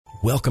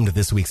Welcome to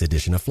this week's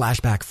edition of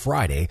Flashback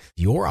Friday,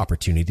 your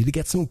opportunity to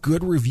get some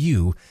good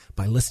review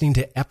by listening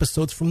to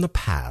episodes from the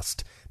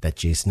past that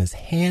Jason has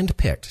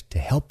handpicked to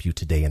help you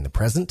today in the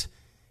present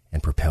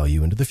and propel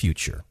you into the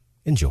future.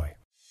 Enjoy.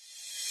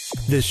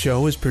 This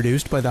show is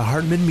produced by the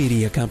Hartman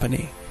Media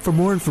Company. For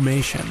more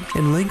information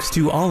and links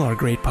to all our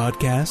great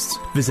podcasts,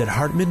 visit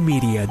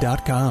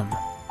hartmanmedia.com.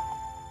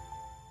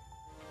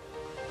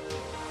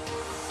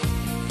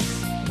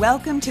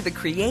 Welcome to the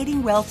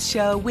Creating Wealth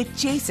Show with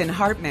Jason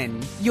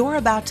Hartman. You're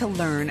about to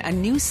learn a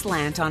new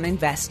slant on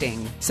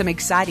investing, some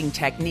exciting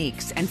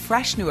techniques, and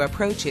fresh new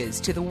approaches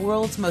to the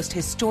world's most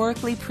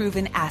historically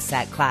proven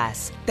asset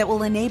class that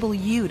will enable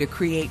you to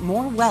create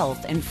more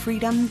wealth and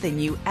freedom than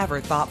you ever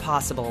thought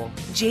possible.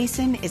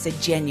 Jason is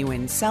a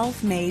genuine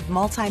self-made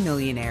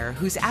multimillionaire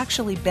who's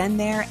actually been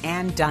there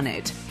and done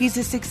it. He's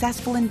a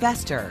successful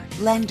investor,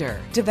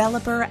 lender,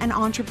 developer, and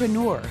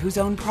entrepreneur who's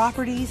owned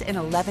properties in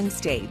 11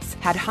 states,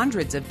 had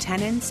hundreds of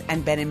tenants,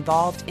 and been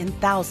involved in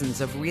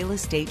thousands of real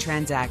estate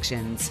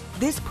transactions.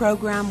 This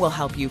program will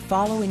help you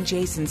follow in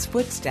Jason's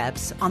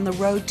footsteps on the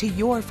road to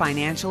your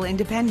financial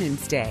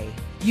independence day.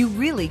 You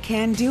really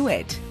can do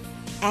it.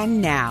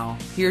 And now,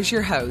 here's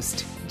your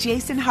host,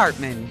 Jason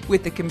Hartman,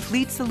 with the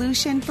complete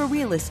solution for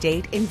real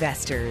estate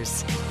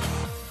investors.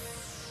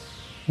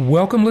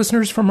 Welcome,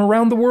 listeners from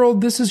around the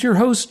world. This is your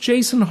host,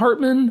 Jason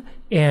Hartman,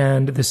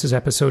 and this is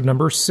episode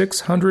number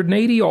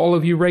 680. All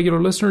of you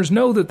regular listeners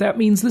know that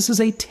means this is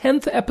a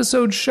 10th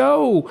episode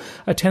show,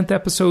 a 10th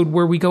episode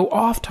where we go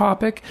off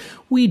topic.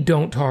 We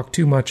don't talk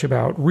too much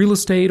about real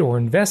estate or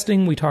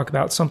investing. We talk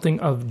about something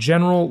of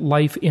general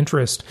life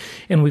interest.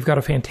 And we've got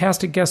a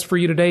fantastic guest for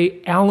you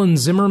today, Alan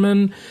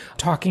Zimmerman,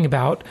 talking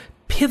about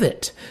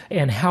pivot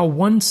and how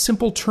one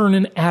simple turn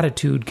in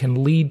attitude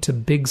can lead to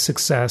big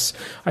success.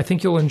 I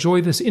think you'll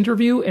enjoy this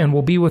interview, and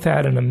we'll be with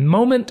that in a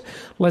moment.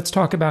 Let's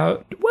talk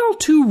about,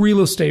 two real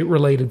estate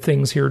related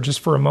things here just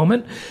for a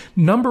moment.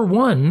 Number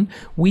one,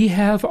 we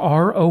have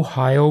our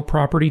Ohio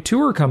property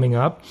tour coming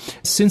up.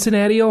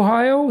 Cincinnati,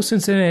 Ohio,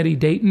 Cincinnati,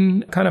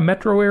 Dayton kind of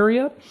metro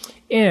area.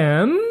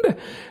 And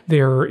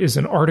there is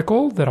an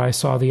article that I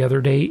saw the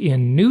other day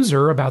in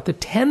Newser about the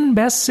 10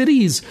 best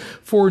cities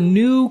for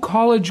new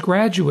college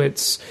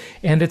graduates.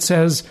 And it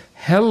says,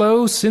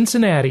 hello,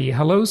 Cincinnati.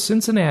 Hello,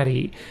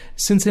 Cincinnati.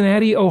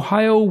 Cincinnati,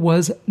 Ohio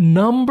was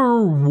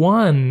number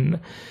one.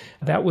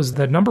 That was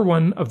the number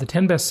one of the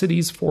 10 best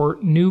cities for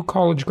new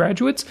college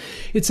graduates.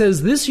 It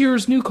says this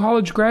year's new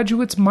college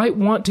graduates might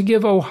want to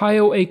give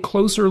Ohio a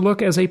closer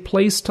look as a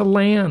place to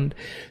land.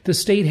 The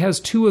state has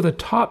two of the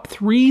top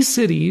 3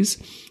 cities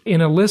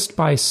in a list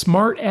by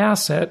Smart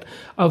Asset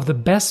of the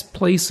best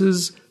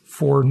places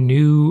for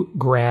new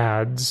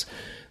grads.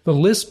 The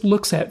list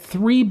looks at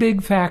 3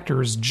 big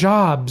factors: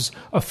 jobs,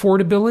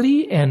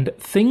 affordability, and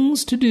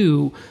things to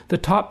do. The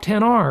top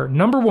 10 are: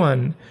 number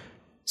 1,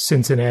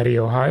 Cincinnati,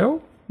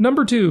 Ohio.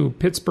 Number 2,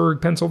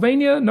 Pittsburgh,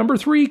 Pennsylvania. Number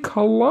 3,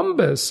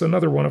 Columbus,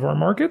 another one of our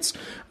markets.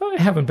 I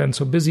haven't been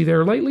so busy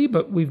there lately,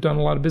 but we've done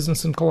a lot of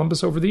business in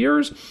Columbus over the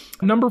years.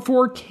 Number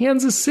 4,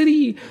 Kansas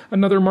City,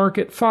 another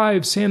market.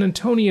 5, San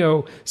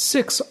Antonio.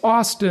 6,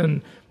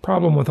 Austin.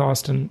 Problem with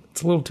Austin,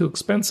 it's a little too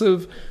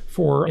expensive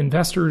for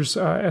investors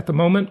at the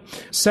moment.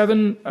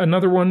 7,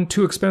 another one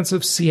too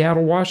expensive,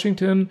 Seattle,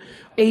 Washington.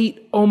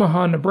 8,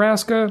 Omaha,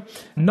 Nebraska.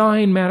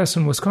 9,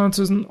 Madison,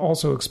 Wisconsin,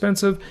 also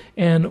expensive.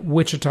 And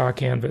Wichita,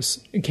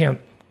 Kansas.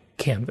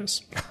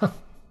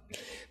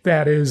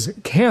 That is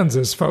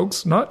Kansas,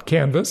 folks, not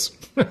canvas.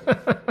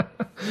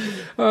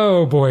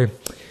 Oh, boy.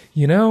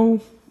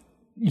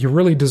 You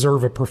really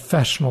deserve a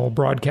professional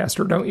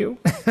broadcaster, don't you?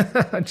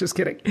 Just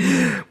kidding.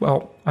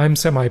 Well, I'm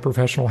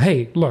semi-professional.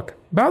 Hey, look,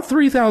 about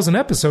 3,000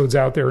 episodes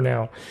out there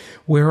now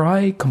where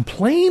I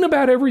complain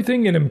about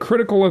everything and am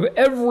critical of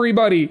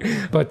everybody.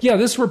 But yeah,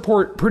 this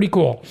report, pretty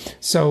cool.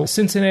 So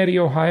Cincinnati,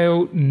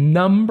 Ohio,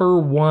 number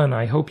 1.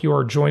 I hope you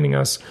are joining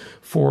us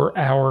for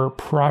our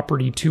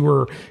property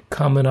tour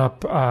coming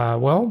up.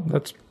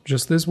 That's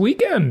just this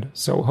weekend.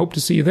 So hope to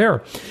see you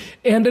there.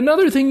 And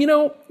another thing,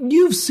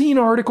 you've seen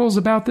articles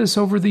about this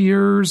over the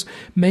years.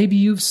 Maybe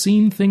you've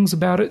seen things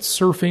about it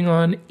surfing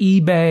on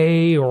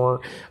eBay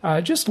or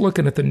just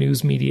looking at the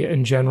news media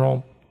in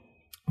general.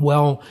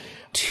 Well,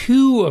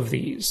 two of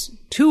these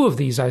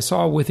I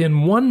saw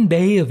within one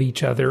day of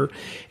each other,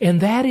 and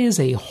that is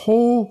a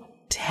whole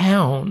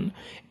town,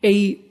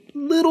 a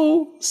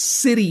little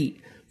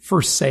city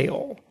for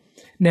sale.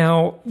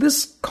 Now,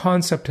 this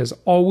concept has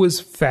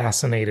always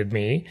fascinated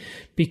me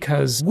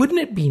because wouldn't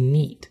it be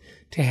neat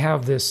to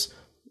have this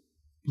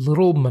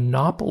little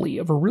monopoly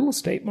of a real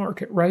estate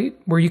market, right?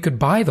 Where you could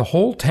buy the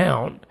whole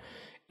town.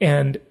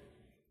 And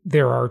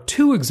there are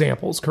 2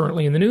 examples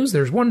currently in the news.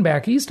 There's one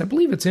back east. I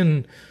believe it's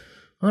in,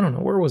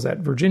 where was that?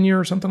 Virginia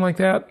or something like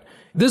that.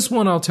 This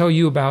one I'll tell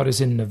you about is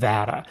in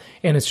Nevada,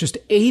 and it's just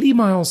 80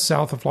 miles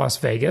south of Las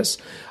Vegas.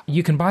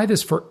 You can buy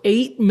this for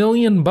 $8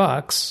 million,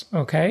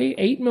 okay?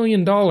 $8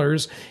 million,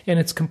 and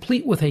it's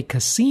complete with a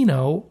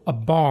casino, a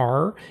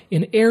bar,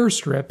 an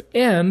airstrip,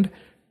 and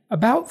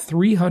about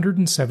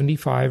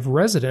 375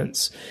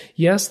 residents.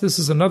 Yes, this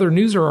is another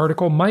Newser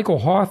article. Michael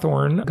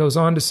Hawthorne goes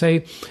on to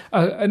say,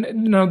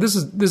 no, this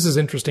is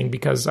interesting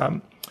because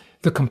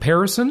the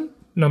comparison,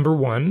 number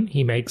one,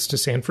 he makes to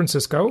San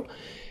Francisco,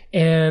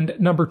 and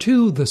number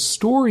two, the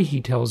story he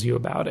tells you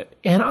about it.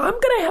 And I'm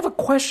going to have a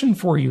question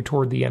for you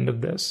toward the end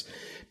of this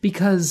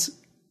because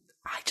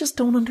I just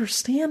don't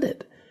understand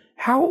it.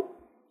 How,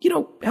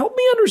 help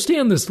me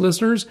understand this,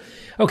 listeners.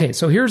 Okay,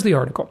 so here's the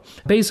article.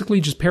 Basically,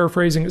 just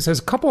paraphrasing, it says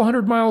a couple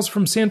hundred miles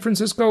from San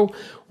Francisco,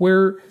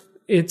 where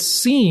it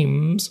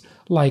seems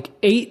like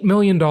 $8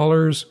 million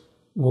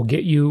will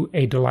get you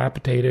a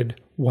dilapidated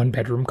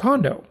one-bedroom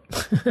condo.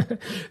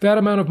 That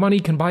amount of money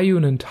can buy you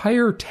an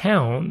entire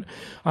town.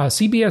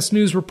 CBS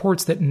News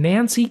reports that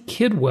Nancy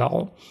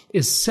Kidwell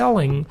is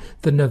selling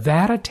the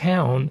Nevada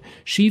town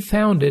she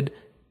founded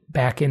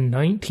back in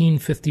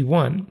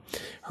 1951.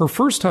 Her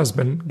first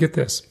husband, get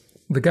this,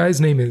 the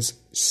guy's name is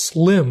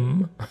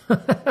Slim.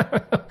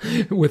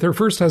 With her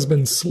first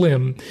husband,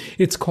 Slim,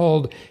 it's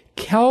called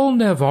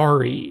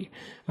Calnevari.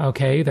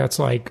 Okay, that's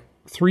like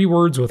 3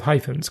 words with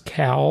hyphens.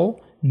 Cal,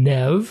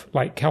 Nev,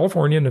 like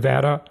California,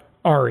 Nevada,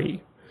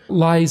 Ari.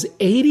 Lies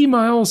 80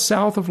 miles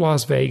south of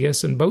Las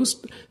Vegas and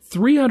boasts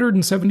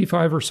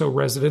 375 or so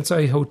residents,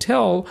 a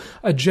hotel,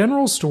 a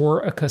general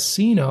store, a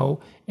casino,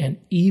 and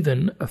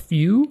even a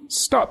few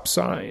stop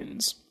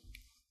signs.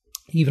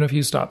 It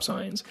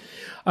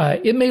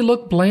may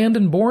look bland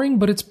and boring,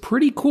 but it's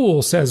pretty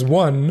cool, says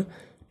one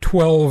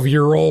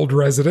 12-year-old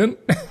resident.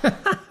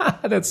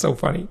 That's so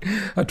funny.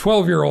 A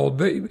 12-year-old.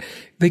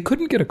 They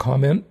couldn't get a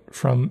comment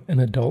from an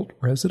adult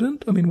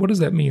resident? I mean, what does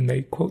that mean?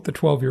 They quote the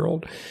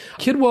 12-year-old.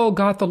 Kidwell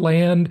got the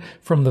land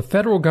from the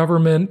federal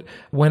government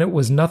when it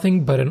was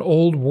nothing but an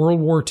old World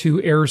War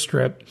II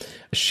airstrip.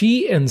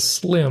 She and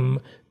Slim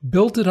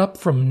built it up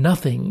from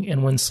nothing.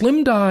 And when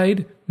Slim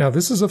died, now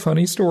this is a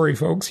funny story,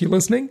 folks. You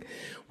listening?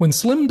 When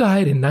Slim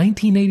died in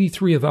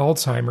 1983 of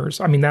Alzheimer's,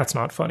 I mean, that's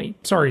not funny.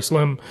 Sorry,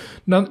 Slim.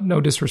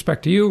 No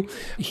disrespect to you.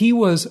 He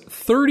was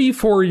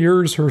 34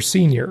 years her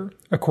senior,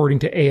 according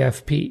to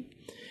AFP.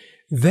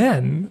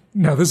 Then,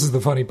 now this is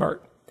the funny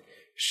part,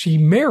 she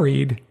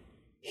married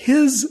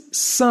his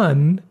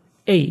son,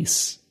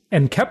 Ace,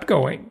 and kept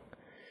going.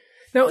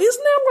 Now,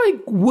 isn't that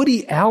like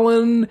Woody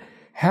Allen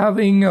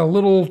having a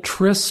little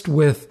tryst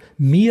with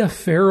Mia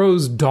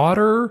Farrow's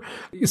daughter?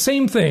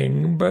 Same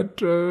thing,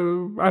 but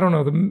I don't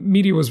know. The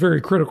media was very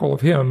critical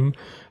of him,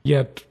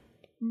 yet,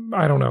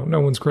 I don't know.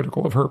 No one's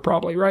critical of her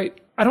probably, right?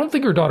 I don't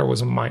think her daughter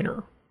was a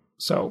minor.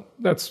 So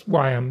that's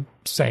why I'm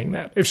saying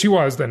that. If she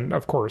was, then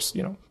of course,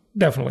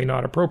 definitely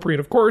not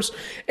appropriate, of course,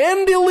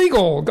 and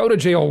illegal. Go to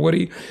jail,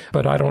 Woody.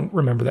 But I don't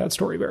remember that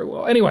story very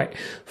well. Anyway,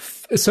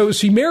 so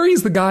she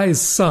marries the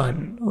guy's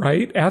son,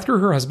 right? After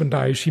her husband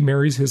dies, she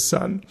marries his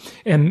son.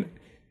 And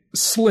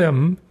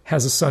Slim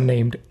has a son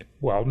named,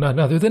 well, none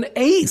other than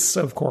Ace,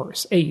 of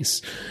course,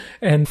 Ace.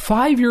 And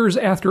 5 years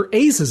after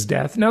Ace's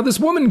death, now this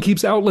woman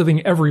keeps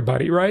outliving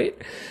everybody,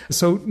 right?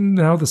 So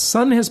now the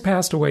son has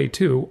passed away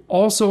too,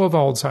 also of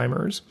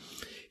Alzheimer's.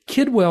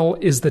 Kidwell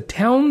is the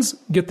town's,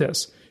 get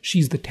this,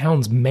 she's the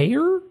town's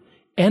mayor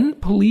and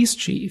police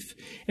chief,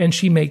 and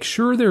she makes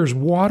sure there's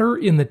water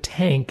in the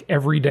tank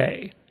every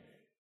day.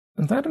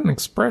 Is that an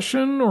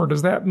expression, or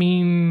does that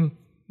mean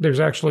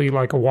there's actually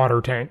like a water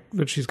tank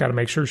that she's got to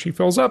make sure she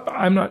fills up?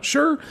 I'm not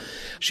sure.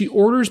 She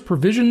orders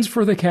provisions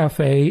for the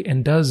cafe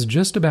and does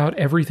just about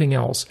everything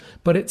else.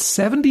 But at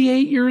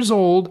 78 years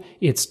old,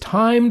 it's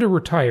time to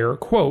retire.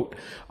 Quote,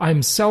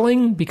 "I'm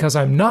selling because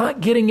I'm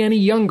not getting any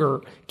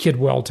younger,"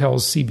 Kidwell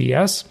tells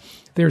CBS.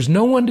 "There's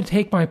no one to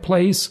take my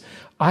place.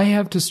 I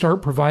have to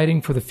start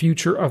providing for the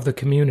future of the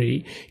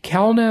community."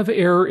 CalNev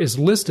Air is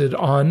listed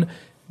on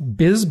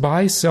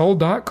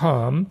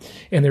bizbuysell.com,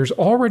 and there's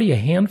already a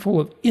handful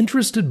of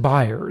interested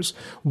buyers.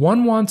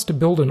 One wants to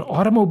build an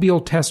automobile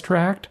test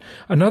track.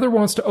 Another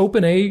wants to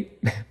open I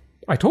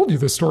told you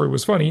this story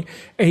was funny,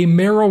 a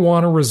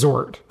marijuana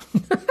resort.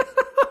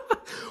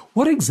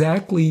 What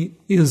exactly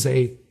is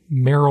a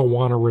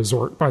marijuana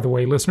resort, by the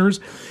way, listeners?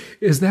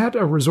 Is that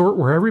a resort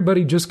where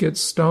everybody just gets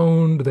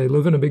stoned, they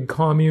live in a big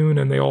commune,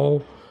 and they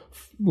all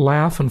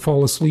laugh and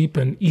fall asleep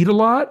and eat a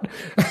lot?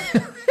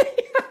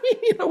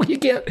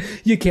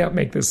 You can't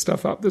make this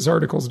stuff up. This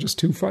article is just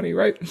too funny,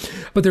 right?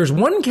 But there's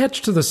one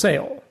catch to the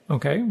sale,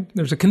 okay?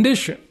 There's a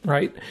condition,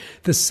 right?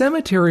 The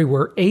cemetery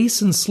where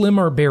Ace and Slim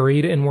are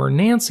buried and where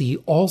Nancy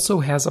also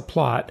has a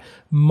plot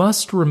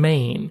must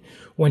remain.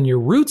 When your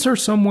roots are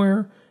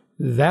somewhere,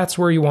 that's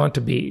where you want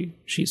to be,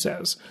 she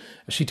says.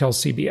 She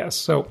tells CBS.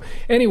 So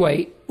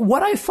anyway,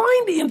 what I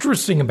find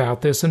interesting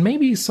about this, and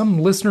maybe some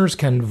listeners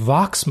can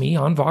vox me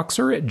on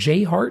Voxer at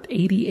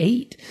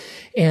jhart88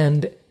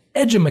 and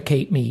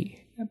edumacate me,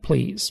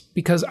 please,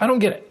 because I don't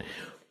get it.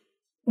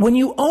 When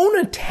you own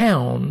a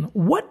town,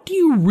 what do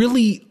you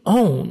really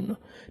own?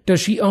 Does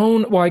she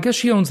own, well, I guess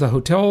she owns the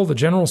hotel, the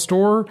general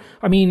store.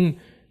 I mean,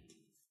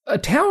 a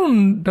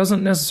town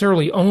doesn't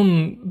necessarily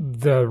own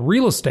the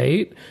real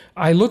estate.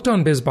 I looked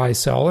on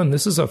BizBuySell, and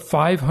this is a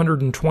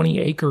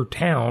 520-acre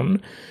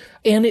town,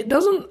 and it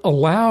doesn't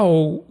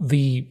allow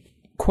the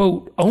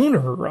quote,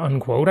 owner,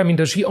 unquote. I mean,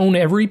 does she own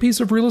every piece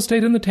of real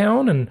estate in the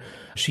town and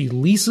she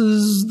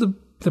leases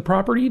the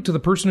property to the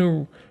person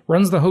who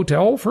runs the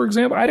hotel, for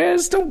example? I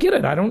just don't get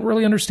it. I don't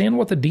really understand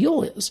what the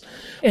deal is.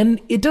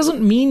 And it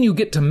doesn't mean you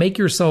get to make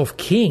yourself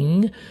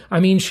king. I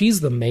mean,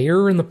 she's the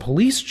mayor and the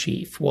police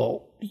chief.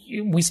 Well,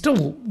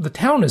 the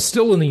town is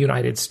still in the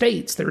United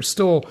States. There's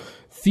still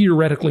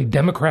theoretically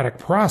democratic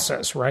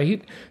process,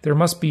 right? There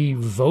must be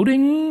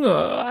voting.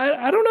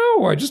 I don't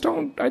know.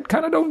 I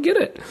kind of don't get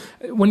it.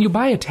 When you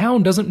buy a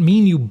town doesn't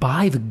mean you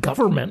buy the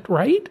government,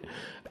 right?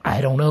 I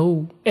don't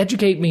know.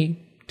 Educate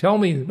me. Tell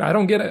me. I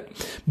don't get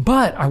it.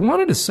 But I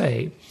wanted to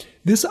say,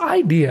 this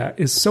idea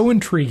is so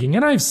intriguing,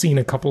 and I've seen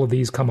a couple of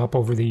these come up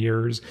over the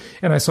years,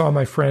 and I saw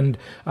my friend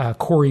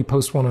Corey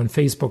post one on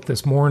Facebook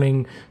this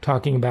morning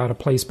talking about a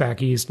place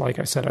back east. Like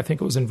I said, I think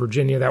it was in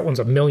Virginia. That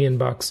one's $1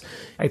 million.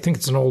 I think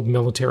it's an old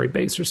military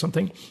base or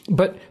something.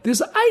 But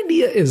this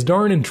idea is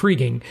darn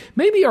intriguing.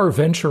 Maybe our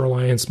Venture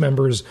Alliance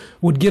members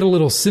would get a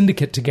little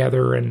syndicate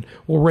together and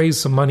we'll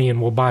raise some money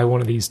and we'll buy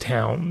one of these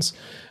towns.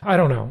 I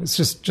don't know. It's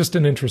just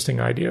an interesting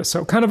idea.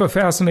 So kind of a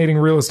fascinating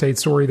real estate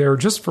story there,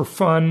 just for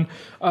fun.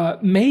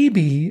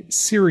 Maybe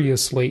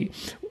seriously.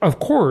 Of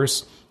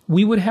course,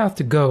 we would have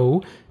to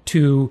go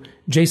to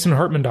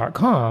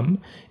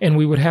jasonhartman.com and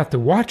we would have to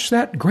watch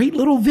that great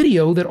little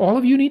video that all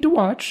of you need to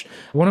watch.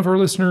 One of our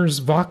listeners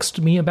voxed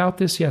me about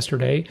this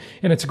yesterday,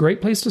 and it's a great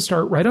place to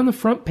start. Right on the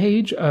front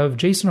page of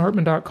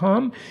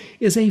jasonhartman.com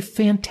is a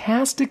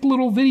fantastic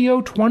little video,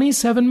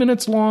 27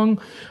 minutes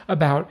long,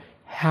 about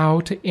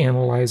how to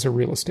analyze a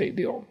real estate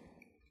deal.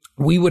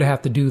 We would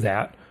have to do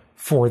that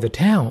for the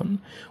town.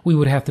 We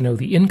would have to know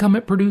the income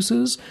it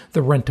produces,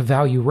 the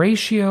rent-to-value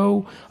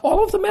ratio,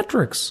 all of the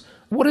metrics.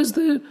 What is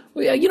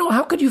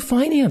how could you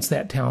finance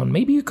that town?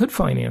 Maybe you could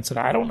finance it.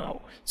 I don't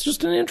know. It's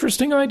just an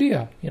interesting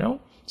idea,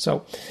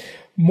 So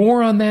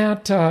more on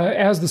that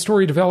as the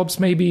story develops.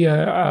 Maybe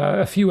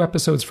a few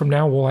episodes from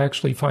now, we'll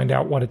actually find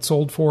out what it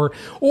sold for.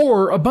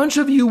 Or a bunch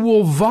of you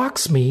will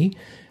vox me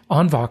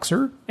on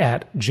Voxer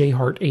at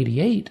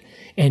jhart88,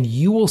 and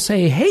you will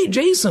say, hey,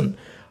 Jason,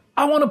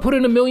 I want to put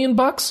in $1 million,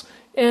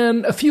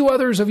 and a few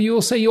others of you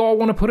will say you all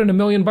want to put in $1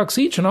 million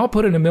each, and I'll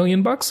put in $1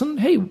 million, and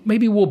hey,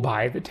 maybe we'll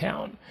buy the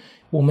town.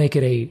 We'll make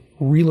it a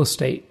real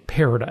estate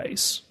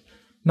paradise,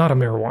 not a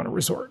marijuana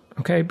resort,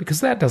 okay? Because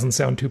that doesn't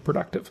sound too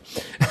productive.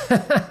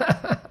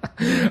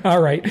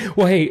 All right.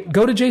 Well, hey,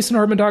 go to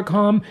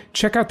jasonhartman.com.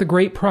 Check out the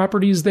great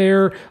properties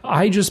there.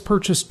 I just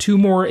purchased 2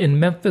 more in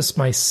Memphis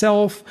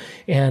myself,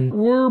 and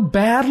we're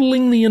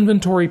battling the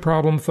inventory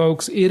problem,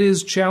 folks. It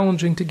is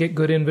challenging to get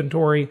good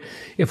inventory.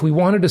 If we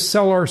wanted to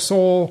sell our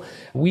soul,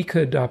 we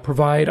could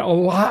provide a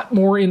lot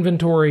more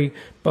inventory,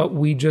 but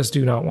we just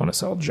do not want to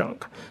sell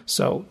junk.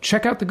 So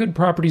check out the good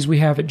properties we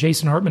have at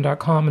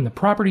jasonhartman.com in the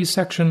properties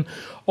section.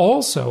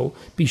 Also,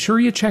 be sure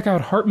you check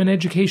out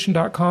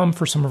hartmaneducation.com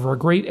for some of our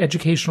great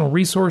educational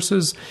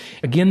resources.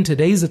 Again,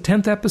 today's the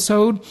 10th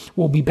episode.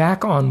 We'll be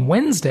back on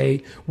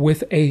Wednesday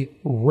with a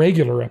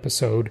regular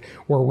episode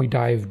where we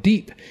dive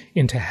deep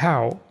into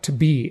how to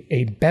be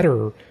a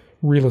better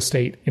real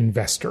estate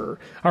investor.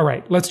 All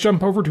right, let's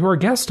jump over to our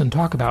guest and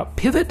talk about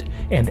pivot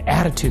and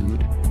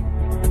attitude.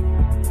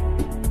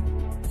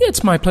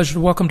 It's my pleasure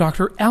to welcome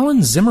Dr.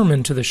 Alan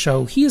Zimmerman to the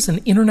show. He is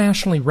an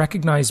internationally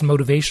recognized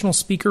motivational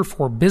speaker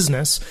for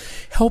business,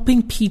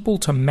 helping people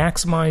to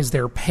maximize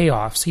their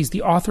payoffs. He's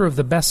the author of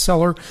the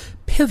bestseller,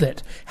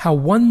 Pivot, How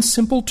One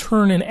Simple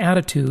Turn in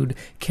Attitude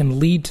Can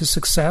Lead to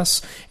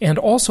Success, and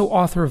also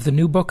author of the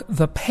new book,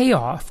 The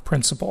Payoff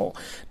Principle.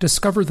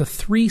 Discover the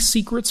 3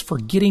 secrets for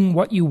getting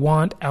what you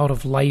want out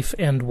of life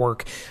and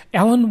work.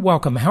 Alan,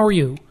 welcome. How are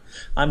you?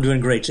 I'm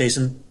doing great,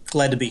 Jason.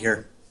 Glad to be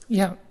here.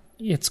 Yeah.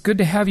 It's good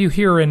to have you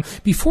here. And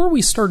before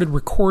we started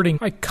recording,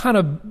 I kind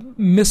of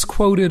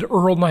misquoted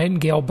Earl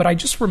Nightingale, but I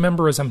just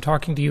remember as I'm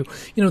talking to you,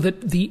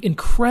 that the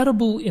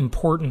incredible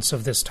importance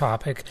of this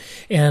topic.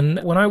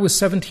 And when I was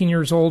 17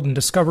 years old and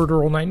discovered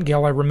Earl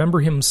Nightingale, I remember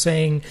him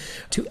saying,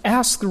 to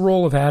ask the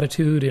role of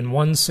attitude in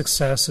one's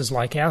success is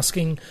like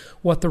asking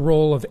what the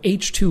role of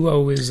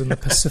H2O is in the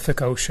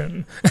Pacific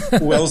Ocean.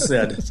 Well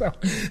said. So,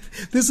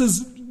 this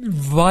is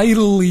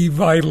vitally,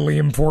 vitally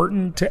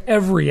important to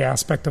every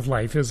aspect of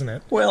life, isn't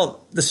it?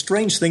 Well, the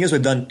strange thing is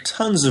we've done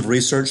tons of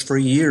research for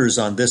years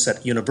on this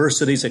at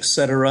universities,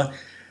 etc.,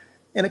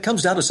 and it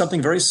comes down to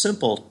something very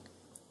simple.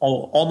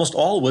 Almost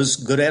always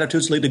good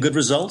attitudes lead to good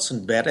results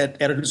and bad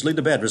attitudes lead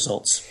to bad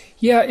results.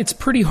 Yeah, it's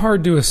pretty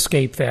hard to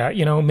escape that.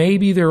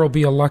 Maybe there will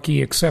be a lucky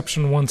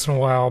exception once in a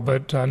while,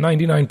 but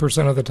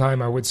 99% of the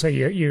time I would say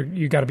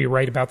you got to be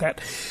right about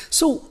that.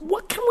 So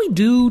what can we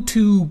do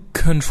to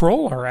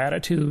control our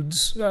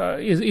attitudes?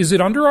 Is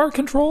it under our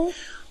control?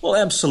 Well,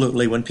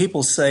 absolutely. When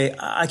people say,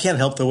 I can't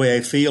help the way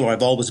I feel or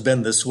I've always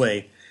been this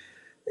way,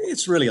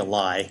 it's really a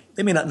lie.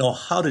 They may not know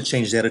how to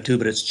change the attitude,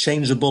 but it's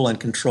changeable and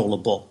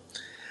controllable.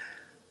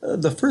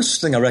 The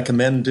first thing I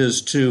recommend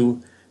is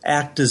to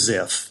act as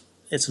if.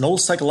 It's an old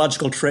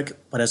psychological trick,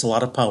 but has a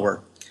lot of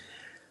power.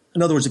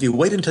 In other words, if you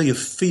wait until you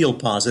feel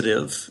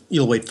positive,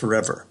 you'll wait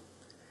forever.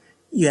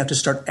 You have to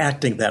start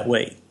acting that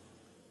way.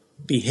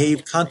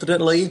 behave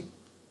confidently,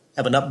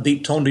 have an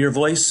upbeat tone to your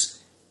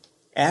voice.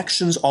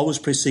 Actions always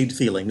precede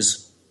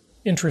feelings.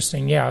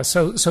 Interesting, yeah.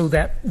 So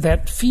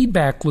that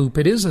feedback loop,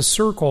 it is a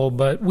circle,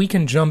 but we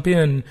can jump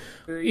in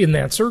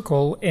that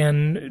circle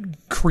and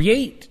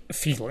create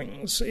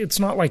feelings. It's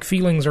not like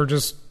feelings are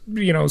just,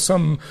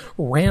 some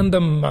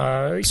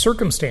random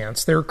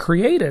circumstance. They're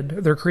created.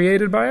 They're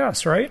created by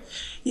us, right?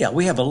 Yeah,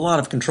 we have a lot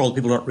of control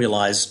people don't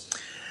realize.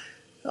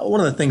 One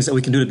of the things that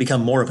we can do to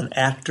become more of an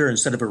actor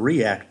instead of a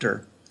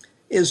reactor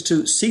is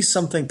to see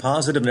something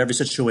positive in every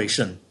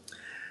situation.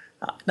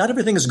 Not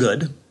everything is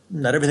good.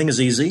 Not everything is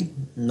easy.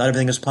 Not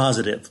everything is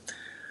positive.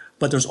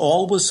 But there's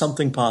always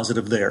something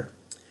positive there.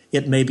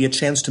 It may be a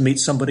chance to meet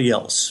somebody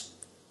else,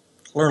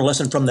 learn a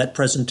lesson from that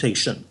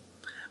presentation,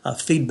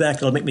 feedback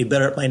that will make me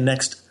better at my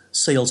next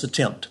sales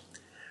attempt,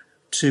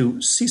 to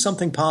see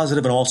something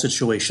positive in all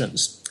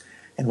situations.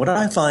 And what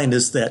I find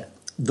is that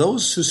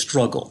those who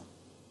struggle,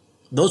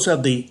 those who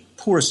have the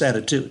poorest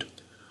attitude,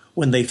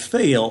 when they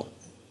fail,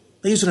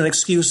 they use it as an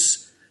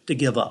excuse to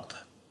give up.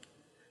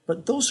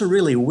 But those who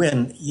really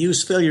win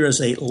use failure as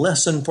a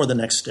lesson for the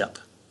next step.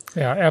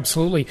 Yeah,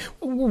 absolutely.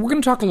 We're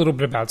going to talk a little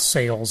bit about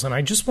sales, and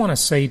I just want to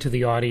say to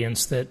the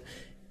audience that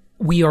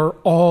we are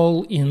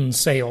all in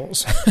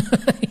sales.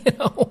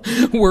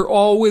 We're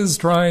always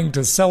trying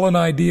to sell an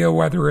idea,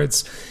 whether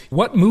it's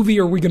what movie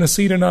are we going to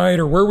see tonight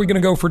or where are we going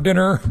to go for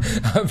dinner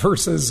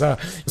versus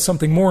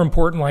something more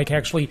important like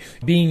actually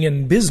being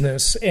in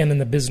business and in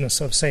the business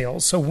of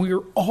sales. So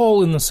we're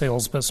all in the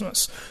sales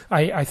business.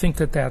 I think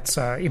that's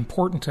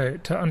important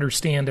to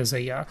understand as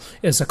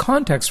a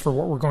context for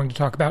what we're going to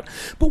talk about.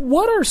 But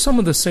what are some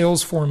of the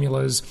sales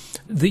formulas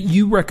that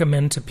you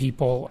recommend to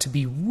people to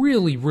be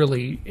really,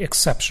 really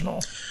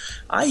exceptional?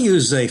 I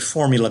use a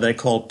formula that I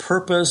call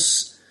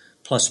purpose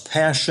plus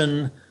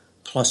passion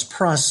plus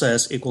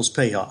process equals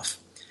payoff.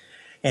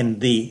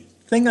 And the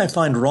thing I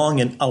find wrong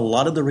in a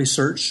lot of the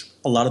research,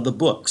 a lot of the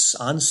books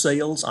on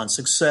sales, on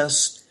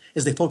success,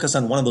 is they focus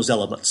on one of those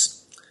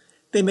elements.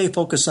 They may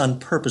focus on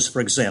purpose,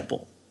 for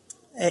example,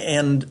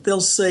 and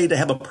they'll say to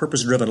have a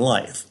purpose-driven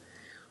life.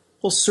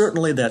 Well,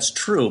 certainly that's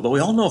true, but we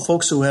all know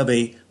folks who have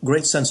a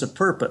great sense of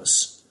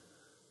purpose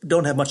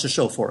don't have much to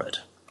show for it.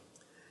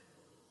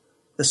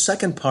 The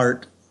second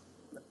part,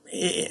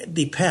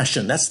 the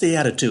passion, that's the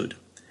attitude.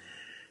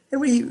 And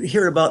we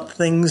hear about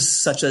things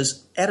such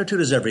as attitude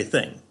is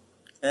everything.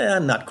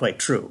 Not quite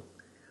true.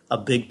 A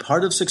big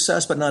part of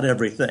success, but not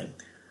everything.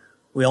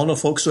 We all know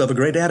folks who have a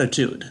great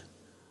attitude.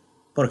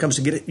 But when it comes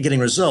to getting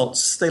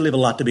results, they leave a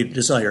lot to be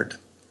desired.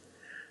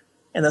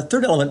 And the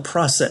third element,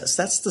 process,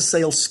 that's the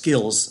sales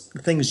skills,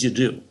 the things you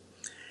do.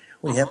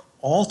 We have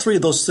all three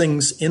of those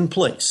things in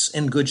place,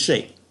 in good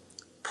shape.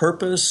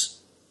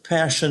 Purpose,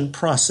 passion,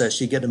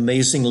 process, you get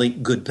amazingly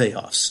good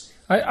payoffs.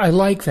 I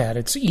like that.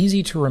 It's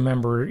easy to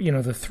remember,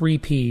 the 3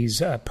 Ps,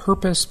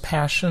 purpose,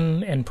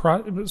 passion, and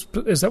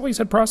is that what you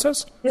said,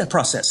 process? Yeah,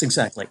 process,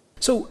 exactly.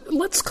 So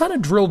let's kind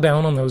of drill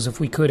down on those if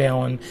we could,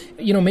 Alan.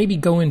 Maybe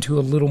go into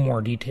a little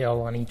more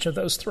detail on each of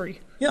those 3.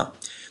 Yeah.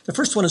 The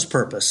first one is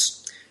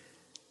purpose.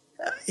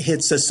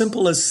 It's as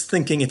simple as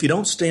thinking if you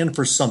don't stand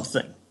for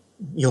something,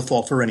 you'll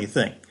fall for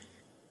anything.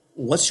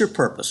 What's your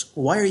purpose?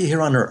 Why are you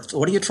here on earth?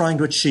 What are you trying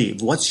to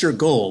achieve? What's your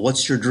goal?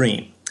 What's your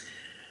dream?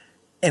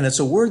 And it's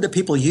a word that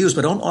people use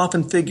but don't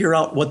often figure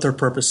out what their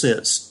purpose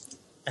is.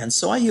 And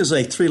so I use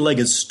a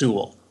 3-legged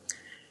stool.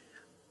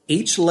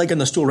 Each leg on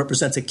the stool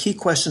represents a key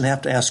question you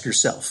have to ask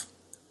yourself.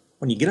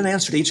 When you get an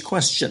answer to each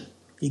question,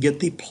 you get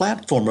the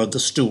platform of the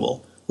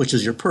stool, which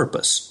is your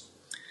purpose.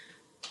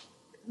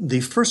 The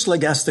first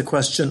leg asks the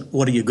question,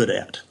 what are you good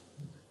at?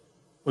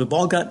 We've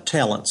all got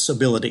talents,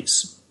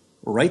 abilities.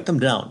 Write them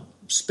down.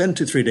 Spend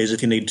 2-3 days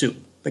if you need to.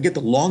 But get the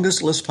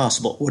longest list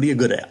possible. What are you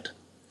good at?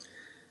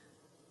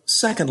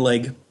 Second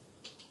leg,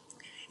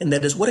 and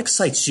that is what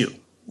excites you?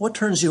 What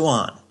turns you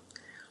on?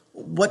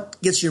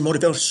 What gets your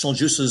motivational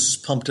juices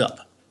pumped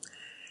up?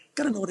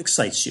 Got to know what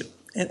excites you.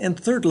 And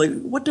thirdly,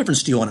 what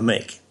difference do you want to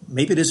make?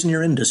 Maybe it is in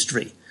your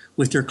industry,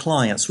 with your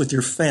clients, with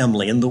your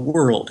family, in the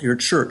world, your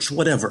church,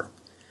 whatever.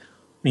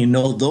 When you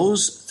know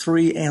those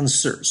 3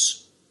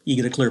 answers, you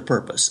get a clear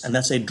purpose. And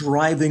that's a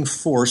driving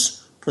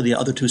force for the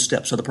other 2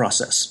 steps of the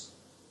process.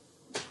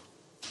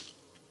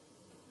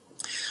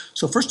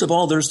 So first of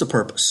all, there's the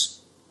purpose.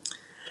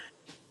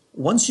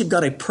 Once you've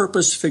got a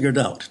purpose figured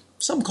out,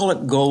 some call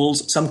it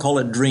goals, some call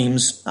it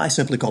dreams, I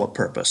simply call it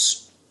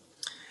purpose.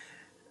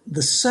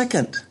 The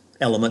second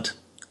element,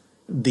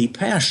 the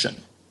passion,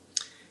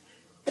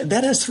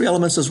 that has 3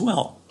 elements as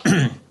well.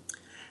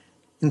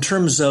 In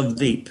terms of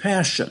the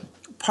passion,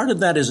 part of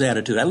that is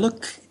attitude. I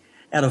look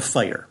at a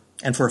fire,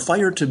 and for a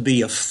fire to be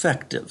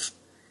effective,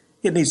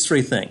 it needs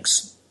 3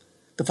 things.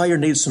 The fire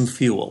needs some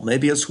fuel.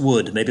 Maybe it's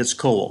wood, maybe it's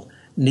coal.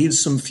 Needs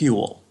some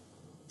fuel.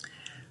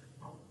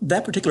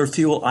 That particular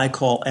fuel I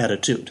call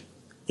attitude.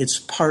 It's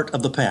part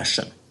of the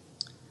passion.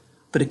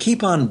 But to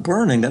keep on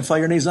burning, that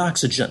fire needs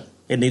oxygen.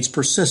 It needs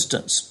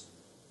persistence.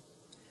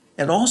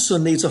 It also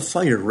needs a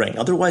fire ring.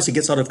 Otherwise, it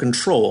gets out of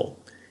control.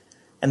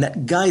 And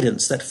that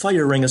guidance, that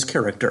fire ring is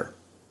character.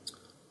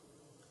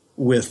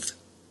 With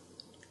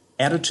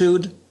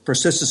Attitude,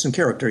 persistence, and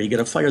character. You get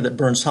a fire that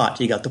burns hot.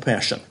 You got the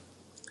passion.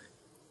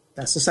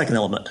 That's the second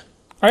element.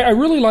 I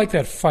really like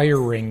that fire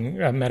ring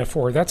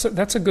metaphor. That's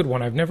a good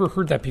one. I've never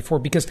heard that before,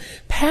 because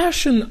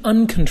passion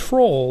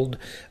uncontrolled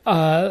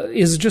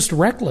is just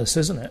reckless,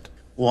 isn't it?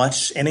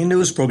 Watch any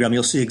news program.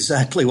 You'll see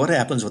exactly what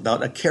happens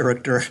without a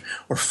character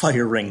or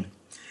fire ring.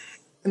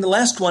 And the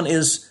last one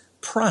is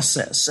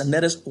process, and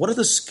that is, what are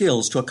the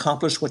skills to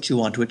accomplish what you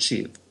want to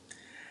achieve?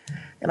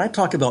 And I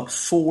talk about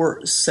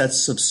 4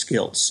 sets of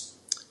skills.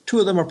 2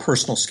 of them are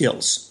personal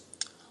skills.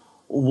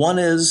 One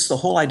is the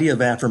whole idea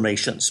of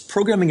affirmations,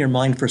 programming your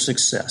mind for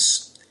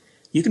success.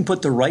 You can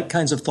put the right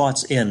kinds of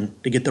thoughts in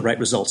to get the right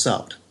results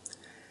out.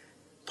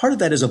 Part of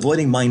that is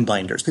avoiding mind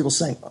binders. People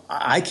saying,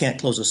 I can't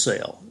close a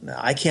sale.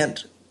 I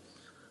can't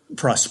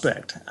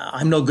prospect.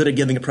 I'm no good at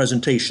giving a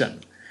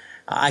presentation.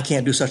 I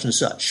can't do such and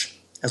such.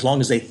 As long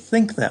as they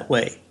think that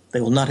way,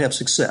 they will not have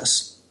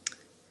success.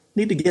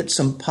 You need to get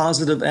some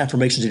positive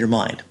affirmations in your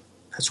mind.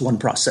 That's one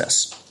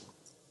process.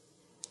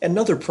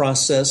 Another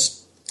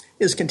process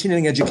is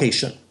continuing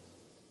education.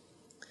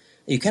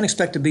 You can't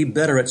expect to be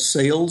better at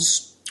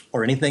sales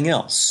or anything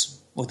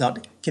else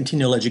without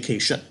continual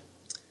education.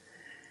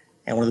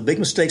 And one of the big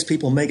mistakes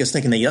people make is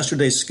thinking that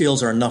yesterday's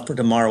skills are enough for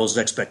tomorrow's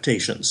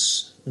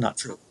expectations. Not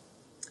true.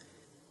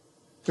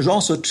 There's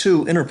also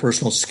 2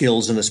 interpersonal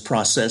skills in this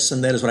process,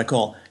 and that is what I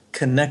call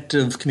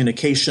connective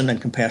communication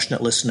and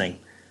compassionate listening.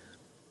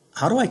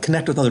 How do I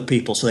connect with other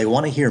people so they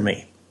want to hear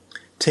me,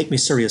 take me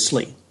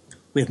seriously,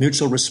 we have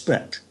mutual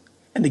respect,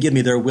 and to give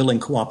me their willing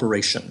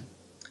cooperation?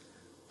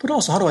 But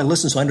also, how do I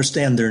listen so I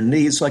understand their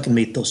needs so I can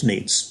meet those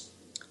needs?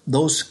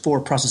 Those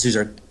 4 processes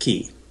are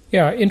key.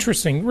 Yeah,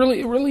 interesting.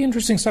 Really, really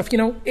interesting stuff.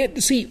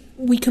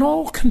 We can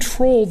all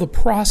control the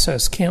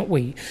process, can't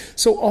we?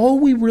 So all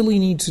we really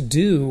need to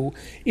do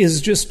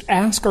is just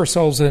ask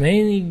ourselves in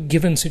any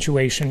given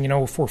situation,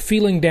 if we're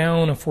feeling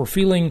down, if we're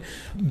feeling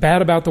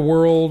bad about the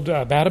world,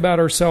 bad about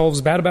ourselves,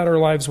 bad about our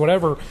lives,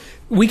 whatever,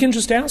 we can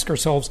just ask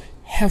ourselves,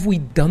 have we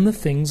done the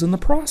things in the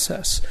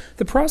process?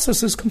 The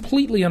process is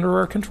completely under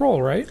our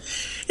control, right?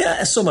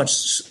 Yeah, so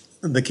much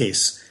the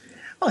case.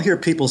 I'll hear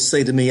people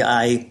say to me,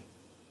 I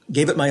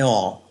gave it my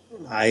all.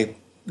 I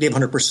gave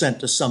 100%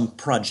 to some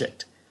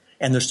project,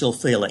 and they're still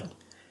failing.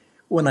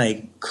 When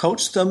I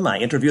coach them, I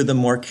interview them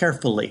more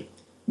carefully.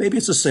 Maybe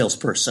it's a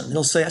salesperson.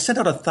 They'll say, I sent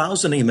out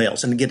 1,000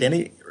 emails and didn't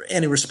get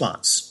any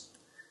response.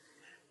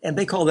 And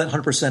they call that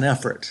 100%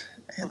 effort.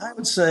 And I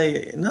would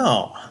say,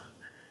 no.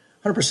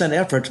 100%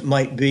 effort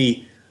might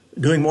be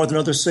doing more than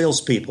other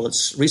salespeople.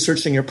 It's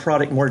researching your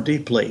product more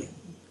deeply,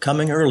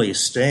 coming early,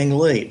 staying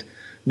late,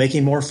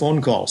 making more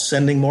phone calls,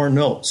 sending more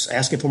notes,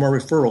 asking for more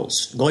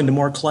referrals, going to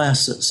more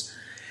classes.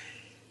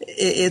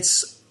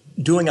 It's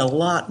doing a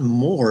lot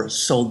more,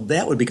 so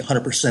that would be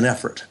 100%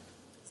 effort.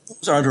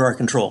 Those are under our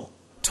control.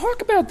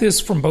 Talk about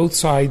this from both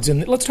sides,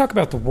 and let's talk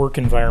about the work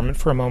environment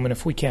for a moment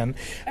if we can.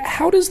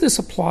 How does this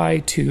apply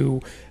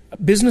to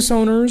business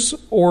owners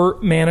or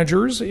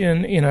managers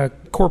in a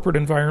corporate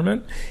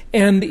environment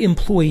and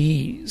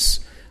employees?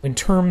 In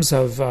terms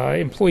of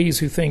employees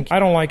who think, I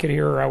don't like it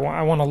here, I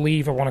want to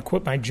leave, I want to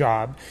quit my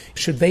job,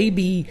 should they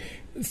be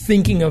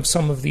thinking of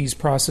some of these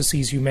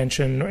processes you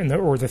mentioned,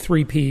 or the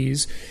 3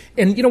 Ps?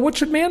 And, what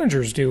should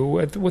managers do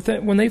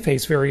when they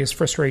face various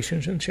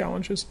frustrations and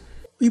challenges?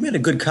 You made a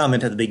good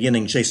comment at the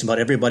beginning, Jason, about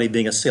everybody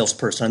being a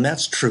salesperson, and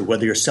that's true,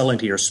 whether you're selling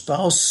to your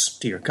spouse,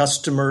 to your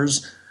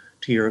customers,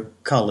 to your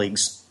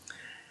colleagues.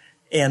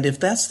 And if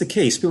that's the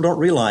case, people don't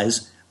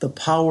realize the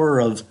power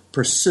of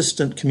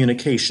persistent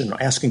communication,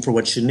 asking for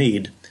what you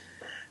need.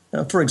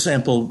 For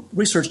example,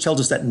 research tells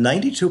us that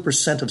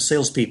 92% of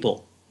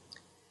salespeople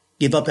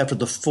give up after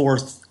the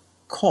 4th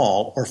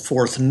call or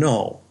 4th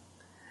no.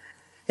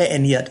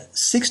 And yet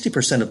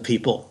 60% of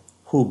people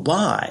who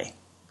buy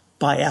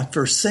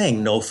after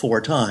saying no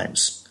 4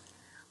 times.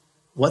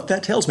 What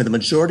that tells me, the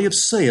majority of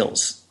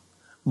sales,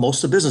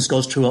 most of the business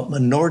goes to a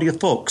minority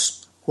of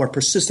folks who are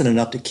persistent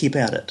enough to keep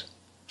at it.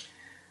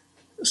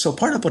 So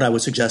part of what I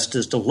would suggest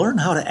is to learn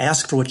how to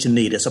ask for what you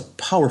need. It's a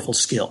powerful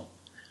skill.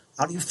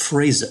 How do you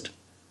phrase it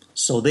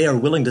so they are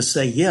willing to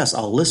say, yes,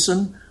 I'll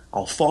listen,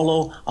 I'll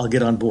follow, I'll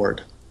get on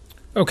board?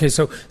 Okay,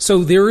 so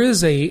there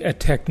is a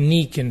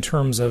technique in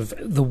terms of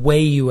the way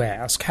you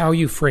ask, how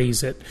you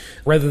phrase it,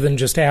 rather than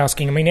just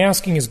asking. I mean,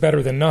 asking is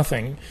better than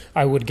nothing,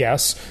 I would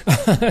guess,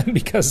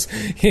 because,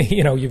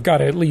 you've got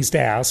to at least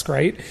ask,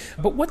 right?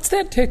 But what's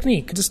that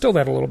technique? Distill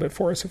that a little bit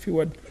for us, if you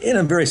would. In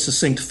a very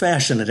succinct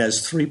fashion, it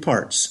has 3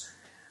 parts.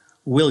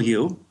 Will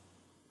you?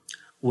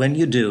 When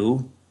you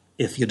do?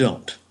 If you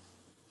don't?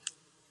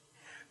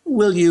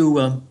 Will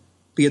you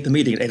be at the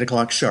meeting at 8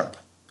 o'clock sharp?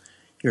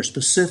 You're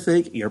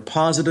specific, you're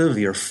positive,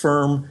 you're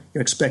firm,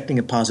 you're expecting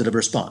a positive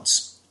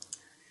response.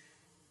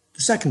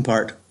 The second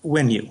part,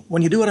 when you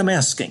do what I'm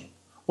asking,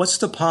 what's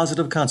the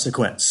positive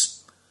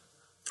consequence?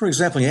 For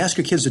example, when you ask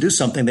your kids to do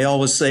something, they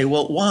always say,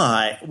 well,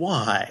 why?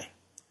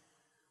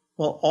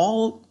 Well,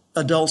 all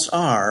adults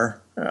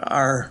are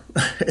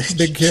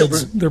big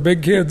kids. They're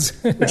big kids.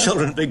 They're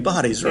children in big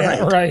bodies, right?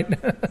 Yeah, right.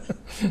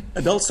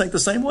 Adults think the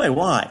same way.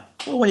 Why?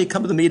 Well, when you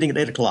come to the meeting at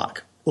 8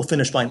 o'clock. will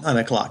finish by 9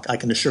 o'clock. I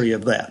can assure you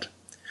of that.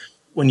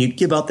 When you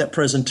give out that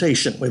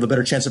presentation, we have a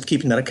better chance of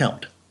keeping that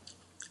account.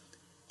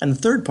 And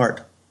the third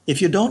part, if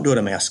you don't do what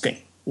I'm asking,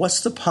 what's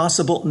the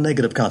possible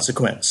negative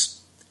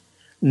consequence?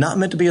 Not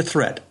meant to be a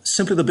threat,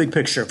 simply the big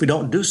picture. If we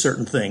don't do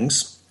certain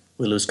things,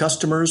 we lose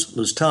customers,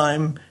 lose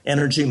time,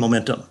 energy,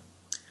 momentum.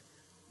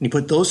 When you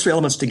put those three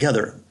elements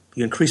together,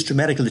 you increase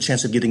dramatically the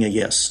chance of getting a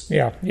yes.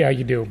 Yeah,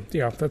 you do.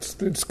 Yeah,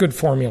 it's good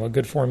formula,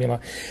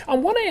 I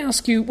want to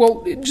ask you,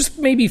 well, just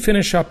maybe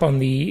finish up on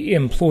the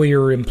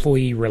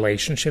employer-employee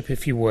relationship,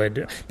 if you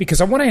would,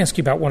 because I want to ask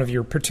you about one of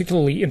your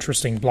particularly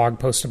interesting blog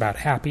posts about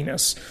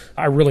happiness.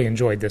 I really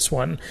enjoyed this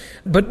one.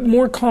 But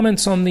more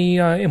comments on the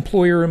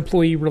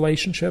employer-employee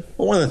relationship?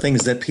 Well, one of the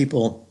things that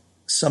people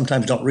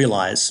sometimes don't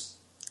realize,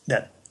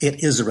 that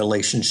it is a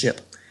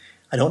relationship.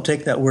 I don't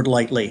take that word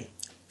lightly.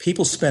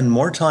 People spend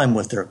more time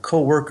with their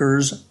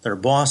coworkers, their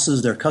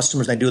bosses, their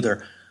customers than they do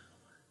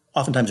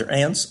oftentimes their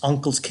aunts,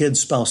 uncles,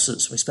 kids,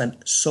 spouses. We spend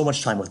so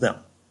much time with them.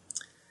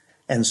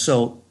 And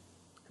so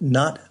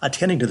not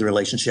attending to the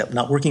relationship,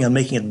 not working on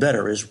making it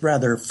better is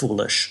rather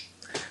foolish.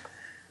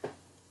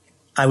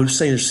 I would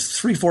say there's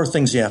 4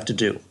 things you have to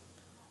do.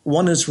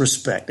 One is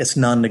respect. It's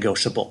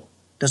non-negotiable.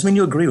 Doesn't mean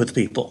you agree with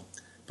people,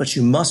 but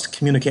you must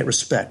communicate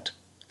respect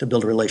to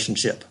build a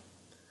relationship.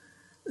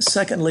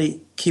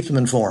 Secondly, keep them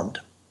informed.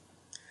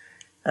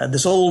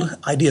 This old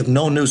idea of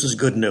no news is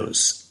good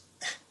news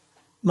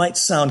might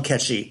sound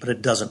catchy, but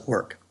it doesn't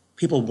work.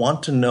 People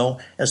want to know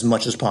as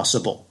much as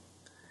possible.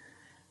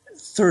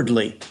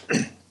 Thirdly,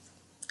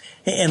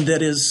 and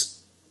that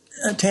is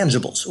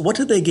tangibles. What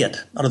did they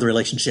get out of the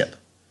relationship?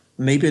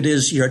 Maybe it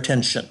is your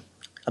attention,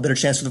 a better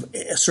chance of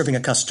serving a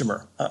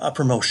customer, a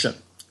promotion.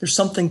 There's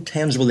something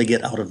tangible they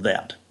get out of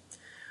that.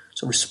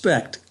 So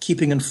respect,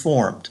 keeping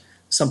informed,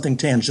 something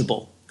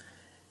tangible.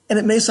 And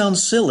it may sound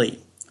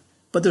silly,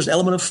 but there's an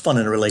element of fun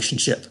in a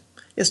relationship.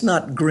 It's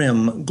not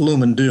grim,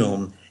 gloom, and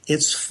doom.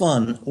 It's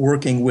fun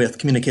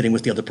communicating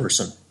with the other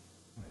person.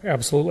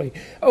 Absolutely.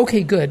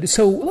 Okay, good.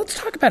 So let's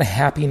talk about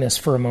happiness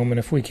for a moment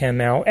if we can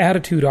now.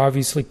 Attitude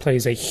obviously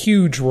plays a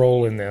huge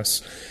role in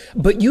this.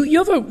 But you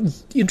have an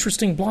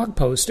interesting blog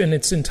post, and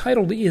it's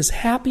entitled, Is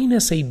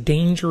Happiness a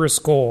Dangerous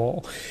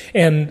Goal?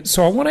 And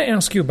so I want to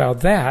ask you about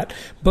that.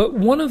 But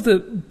one of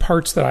the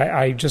parts that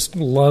I just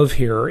love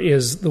here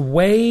is the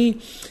way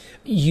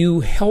you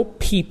help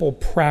people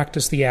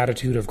practice the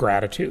attitude of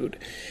gratitude,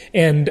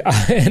 and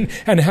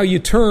how you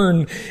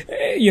turn,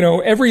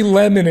 every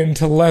lemon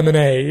into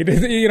lemonade.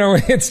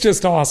 It's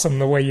just awesome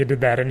the way you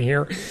did that in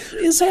here.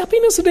 Is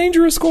happiness a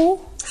dangerous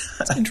goal?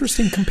 It's an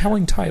interesting,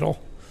 compelling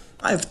title.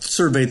 I've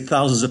surveyed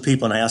thousands of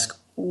people and I ask,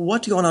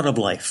 what do you want out of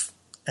life?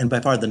 And by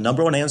far the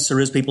number one answer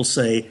is people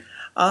say,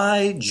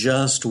 I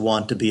just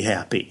want to be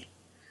happy.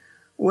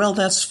 Well,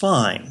 that's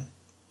fine,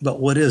 but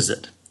what is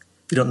it?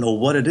 If you don't know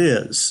what it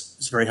is,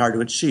 it's very hard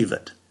to achieve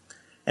it.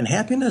 And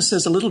happiness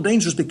is a little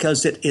dangerous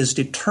because it is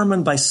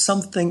determined by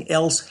something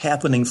else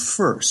happening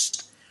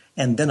first,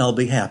 and then I'll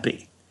be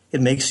happy.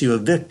 It makes you a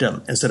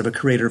victim instead of a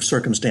creator of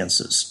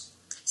circumstances.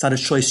 It's not a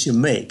choice you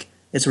make,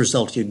 it's a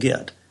result you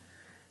get.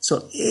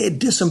 So it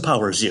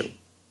disempowers you.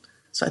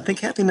 So I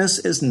think happiness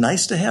is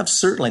nice to have,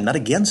 certainly, not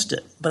against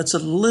it, but it's a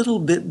little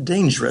bit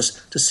dangerous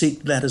to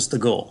seek that as the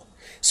goal.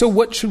 So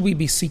what should we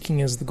be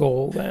seeking as the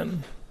goal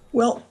then?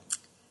 Well,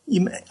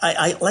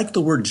 I like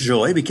the word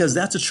joy because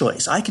that's a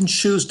choice. I can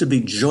choose to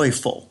be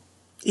joyful,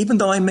 even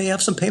though I may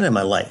have some pain in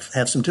my life,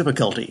 have some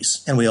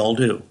difficulties, and we all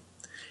do.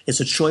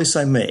 It's a choice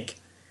I make.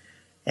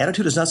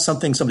 Attitude is not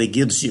something somebody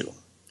gives you.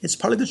 It's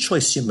partly the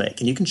choice you make,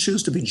 and you can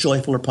choose to be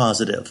joyful or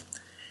positive.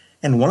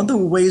 And one of the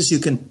ways you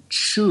can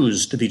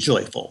choose to be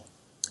joyful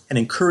and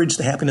encourage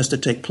the happiness to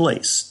take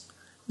place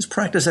is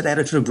practice that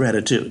attitude of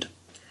gratitude.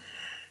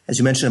 As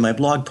you mentioned in my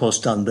blog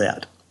post on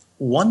that,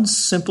 one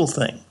simple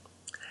thing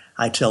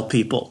I tell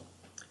people,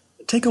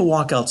 take a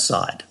walk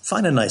outside,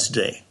 find a nice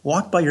day,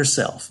 walk by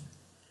yourself,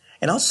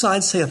 and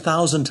outside say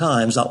 1,000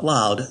 times out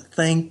loud,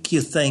 thank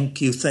you, thank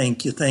you,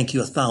 thank you, thank you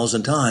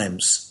 1,000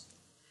 times.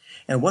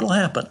 And what will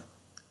happen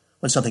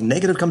when something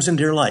negative comes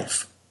into your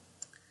life?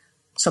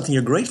 Something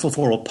you're grateful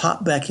for will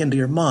pop back into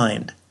your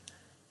mind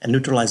and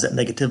neutralize that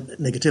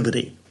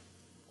negativity.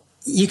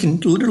 You can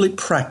literally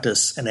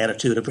practice an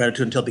attitude of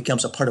gratitude until it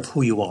becomes a part of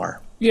who you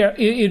are. Yeah,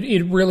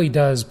 it really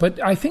does. But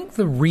I think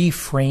the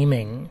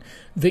reframing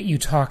that you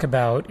talk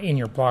about in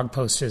your blog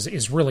post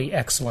is really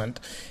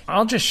excellent.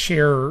 I'll just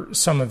share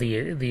some of the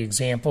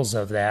examples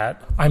of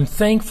that. I'm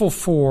thankful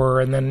for,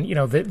 and then,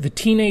 the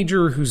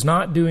teenager who's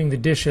not doing the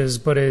dishes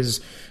but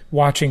is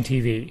watching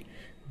TV,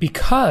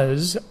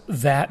 because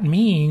that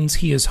means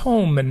he is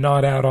home and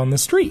not out on the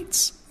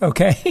streets.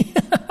 Okay?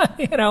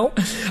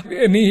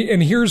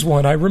 And here's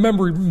one. I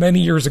remember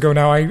many years ago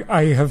now,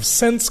 I have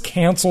since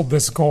canceled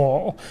this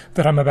goal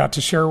that I'm about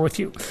to share with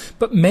you.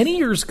 But many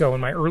years ago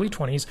in my early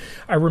 20s,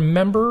 I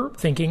remember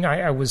thinking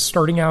I was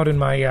starting out in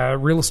my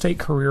real estate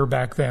career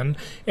back then,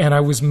 and I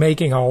was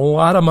making a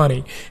lot of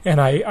money.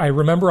 And I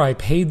remember I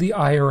paid the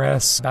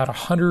IRS about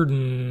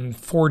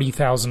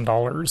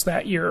 $140,000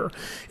 that year.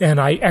 And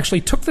I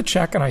actually took the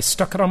check and I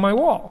stuck it on my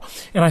wall.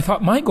 And I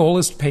thought, my goal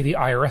is to pay the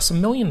IRS $1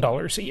 million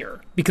a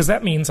year, because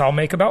that means I'll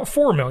make about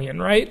 $4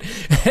 million, right?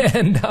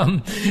 And,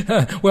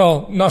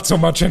 well, not so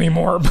much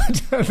anymore,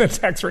 but the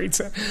tax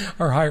rates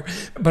are higher.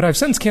 But I've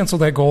since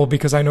canceled that goal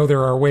because I know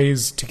there are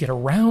ways to get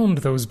around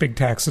those big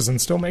taxes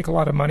and still make a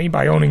lot of money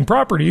by owning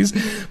properties.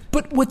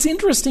 But what's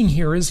interesting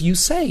here is you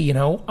say,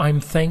 I'm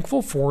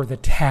thankful for the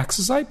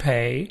taxes I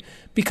pay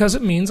because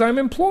it means I'm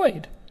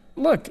employed.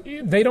 Look,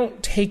 they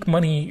don't take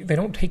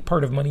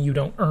part of money you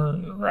don't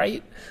earn,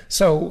 right?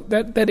 So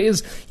that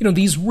is,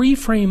 these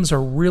reframes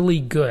are really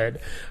good.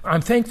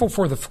 I'm thankful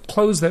for the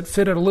clothes that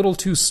fit a little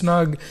too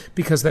snug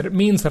because that it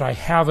means that I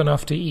have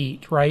enough to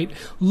eat, right?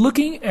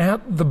 Looking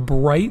at the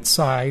bright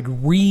side,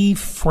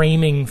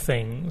 reframing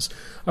things.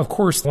 Of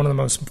course, one of the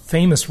most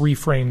famous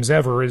reframes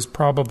ever is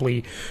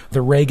probably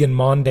the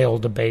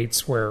Reagan-Mondale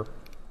debates, where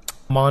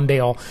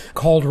Mondale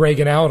called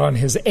Reagan out on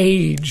his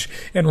age,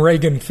 and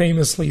Reagan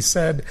famously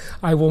said,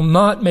 "I will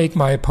not make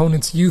my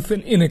opponent's youth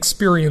and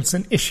inexperience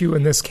an issue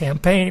in this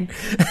campaign."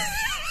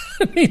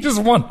 He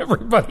just won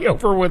everybody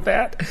over with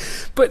that.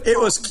 But it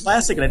was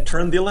classic, and it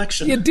turned the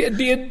election.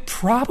 It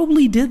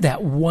probably did.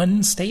 That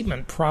one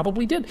statement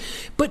probably did.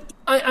 But,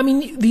 I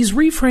mean, these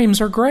reframes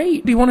are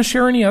great. Do you want to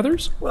share any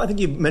others? Well, I think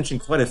you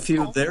mentioned quite a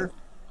few there.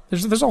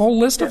 There's a whole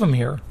list of them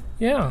here.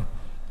 Yeah.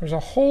 There's a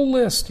whole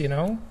list,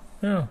 Yeah.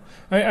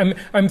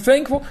 I'm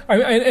thankful.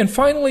 And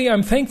finally,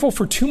 I'm thankful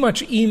for too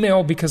much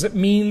email because it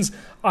means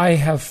I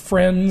have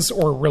friends,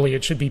 or really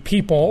it should be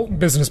people,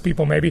 business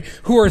people maybe,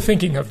 who are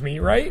thinking of me,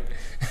 right?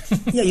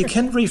 Yeah, you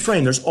can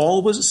reframe. There's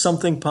always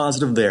something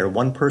positive there.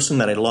 One person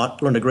that I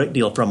learned a great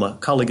deal from, a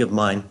colleague of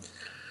mine,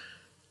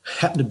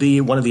 happened to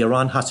be one of the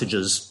Iran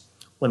hostages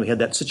when we had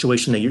that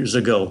situation years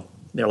ago.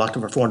 They were locked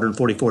up for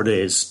 444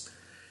 days.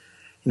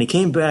 And he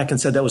came back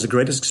and said that was the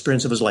greatest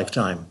experience of his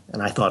lifetime.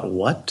 And I thought,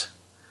 what?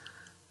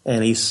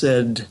 And he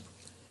said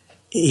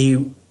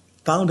he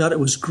found out it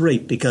was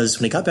great because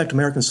when he got back to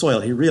American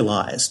soil, he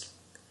realized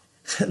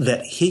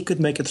that he could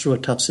make it through a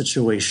tough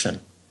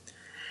situation,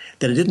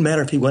 that it didn't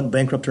matter if he went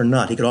bankrupt or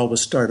not, he could always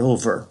start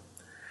over,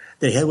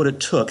 that he had what it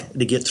took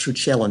to get through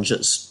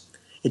challenges.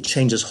 It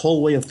changed his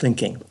whole way of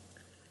thinking.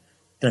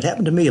 And it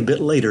happened to me a bit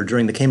later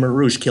during the Khmer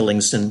Rouge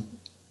killings in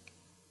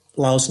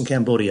Laos and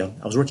Cambodia.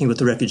 I was working with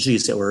the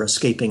refugees that were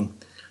escaping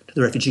to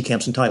the refugee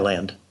camps in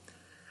Thailand.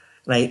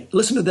 And I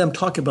listened to them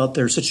talk about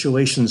their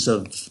situations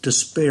of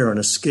despair and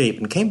escape,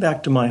 and came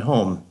back to my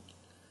home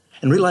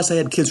and realized I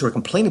had kids who were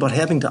complaining about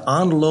having to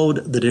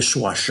unload the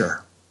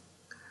dishwasher.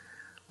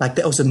 Like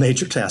that was a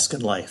major task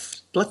in life.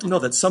 Let them know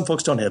that some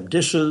folks don't have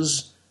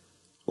dishes,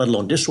 let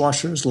alone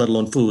dishwashers, let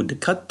alone food, to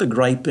cut the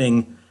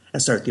griping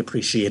and start the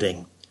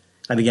appreciating.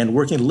 I began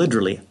working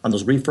literally on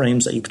those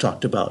reframes that you've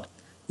talked about.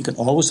 You can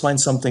always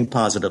find something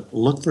positive.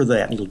 Look for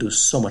that, and you'll do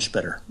so much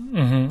better.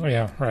 Mm-hmm.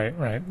 Yeah,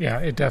 right. Yeah,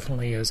 it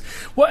definitely is.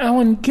 Well,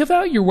 Alan, give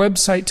out your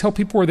website. Tell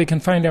people where they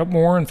can find out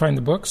more and find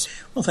the books.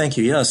 Well, thank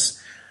you,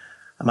 yes.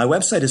 My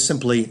website is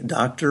simply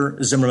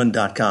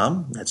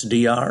drzimmerman.com. That's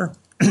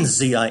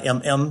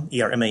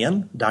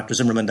DRZIMMERMAN,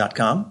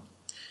 drzimmerman.com.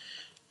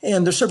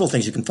 And there's several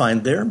things you can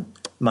find there.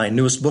 My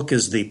newest book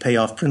is The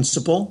Payoff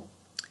Principle.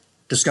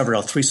 Discover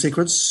how 3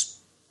 secrets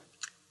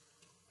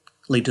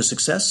lead to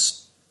success.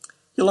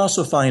 You'll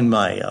also find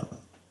my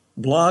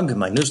blog,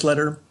 my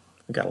newsletter.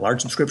 I've got a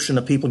large subscription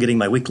of people getting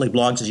my weekly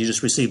blogs as you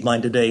just received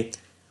mine today.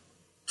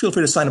 Feel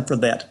free to sign up for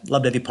that.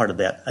 Love to be part of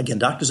that.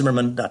 Again,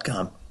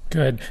 drzimmerman.com.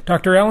 Good.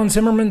 Dr. Alan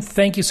Zimmerman,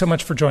 thank you so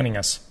much for joining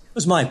us. It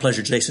was my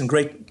pleasure, Jason.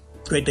 Great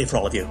day for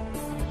all of you.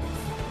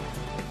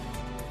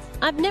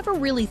 I've never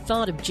really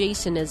thought of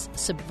Jason as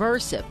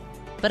subversive,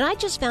 but I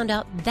just found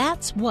out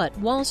that's what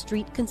Wall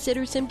Street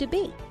considers him to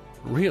be.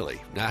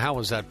 Really? Now, how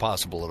is that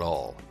possible at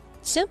all?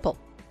 Simple.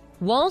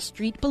 Wall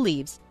Street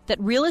believes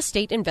that real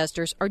estate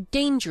investors are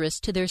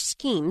dangerous to their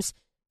schemes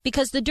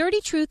because the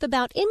dirty truth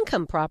about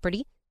income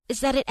property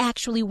is that it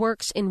actually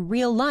works in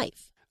real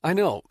life. I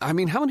know. I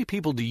mean, how many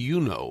people do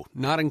you know,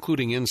 not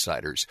including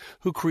insiders,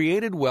 who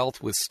created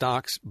wealth with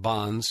stocks,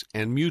 bonds,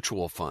 and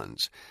mutual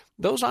funds?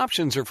 Those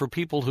options are for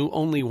people who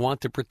only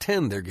want to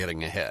pretend they're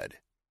getting ahead.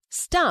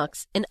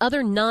 Stocks and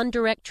other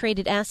non-direct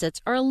traded assets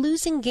are a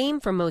losing game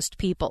for most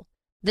people.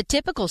 The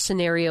typical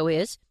scenario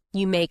is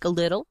you make a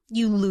little,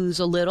 you lose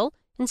a little,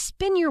 and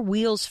spin your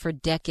wheels for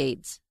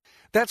decades.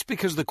 That's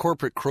because the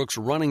corporate crooks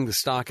running the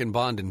stock and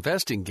bond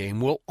investing game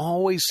will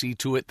always see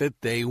to it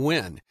that they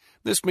win.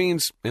 This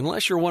means,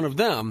 unless you're one of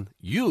them,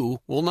 you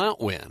will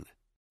not win.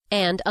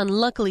 And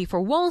unluckily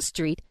for Wall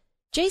Street,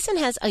 Jason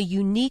has a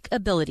unique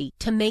ability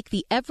to make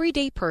the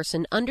everyday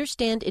person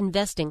understand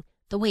investing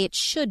the way it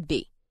should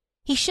be.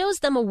 He shows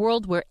them a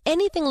world where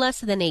anything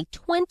less than a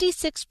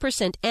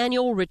 26%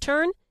 annual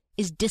return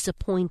is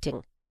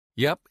disappointing.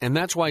 Yep, and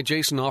that's why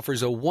Jason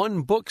offers a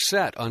one-book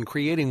set on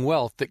creating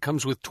wealth that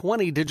comes with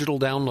 20 digital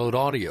download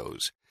audios.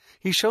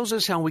 He shows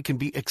us how we can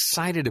be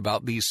excited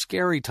about these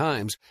scary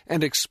times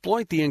and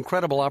exploit the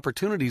incredible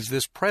opportunities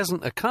this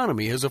present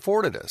economy has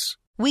afforded us.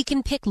 We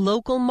can pick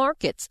local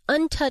markets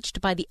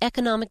untouched by the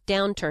economic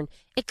downturn,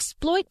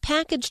 exploit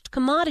packaged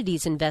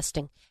commodities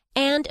investing,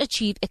 and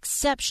achieve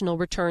exceptional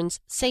returns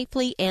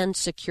safely and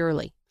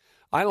securely.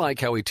 I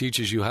like how he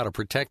teaches you how to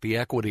protect the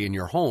equity in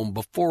your home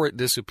before it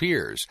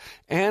disappears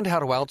and how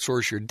to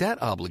outsource your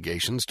debt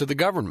obligations to the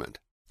government.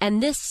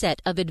 And this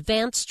set of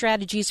advanced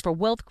strategies for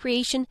wealth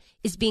creation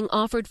is being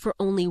offered for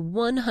only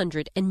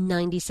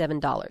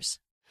 $197.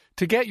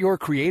 To get your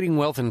Creating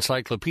Wealth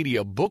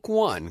Encyclopedia Book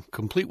 1,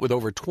 complete with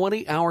over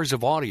 20 hours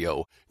of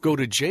audio, go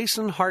to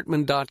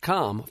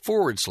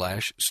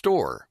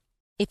jasonhartman.com/store.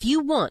 If you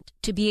want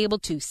to be able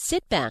to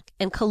sit back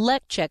and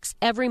collect checks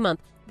every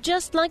month,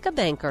 just like a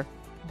banker,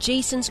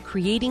 Jason's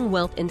Creating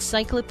Wealth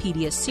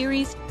Encyclopedia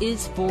series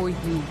is for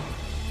you.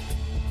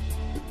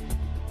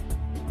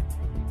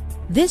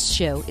 This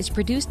show is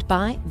produced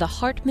by the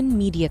Hartman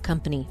Media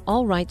Company,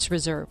 all rights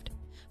reserved.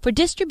 For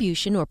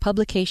distribution or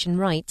publication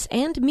rights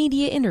and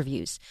media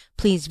interviews,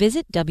 please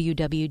visit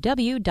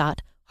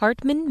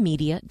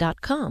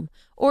www.hartmanmedia.com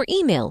or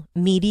email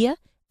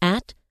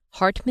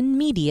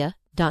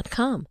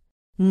media@hartmanmedia.com.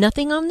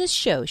 Nothing on this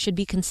show should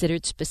be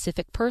considered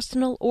specific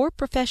personal or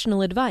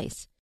professional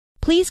advice.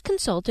 Please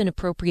consult an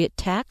appropriate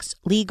tax,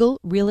 legal,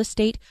 real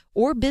estate,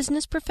 or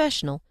business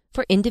professional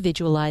for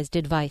individualized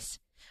advice.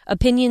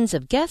 Opinions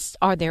of guests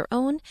are their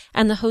own,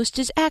 and the host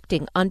is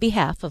acting on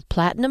behalf of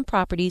Platinum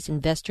Properties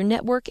Investor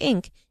Network,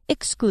 Inc.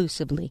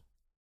 exclusively.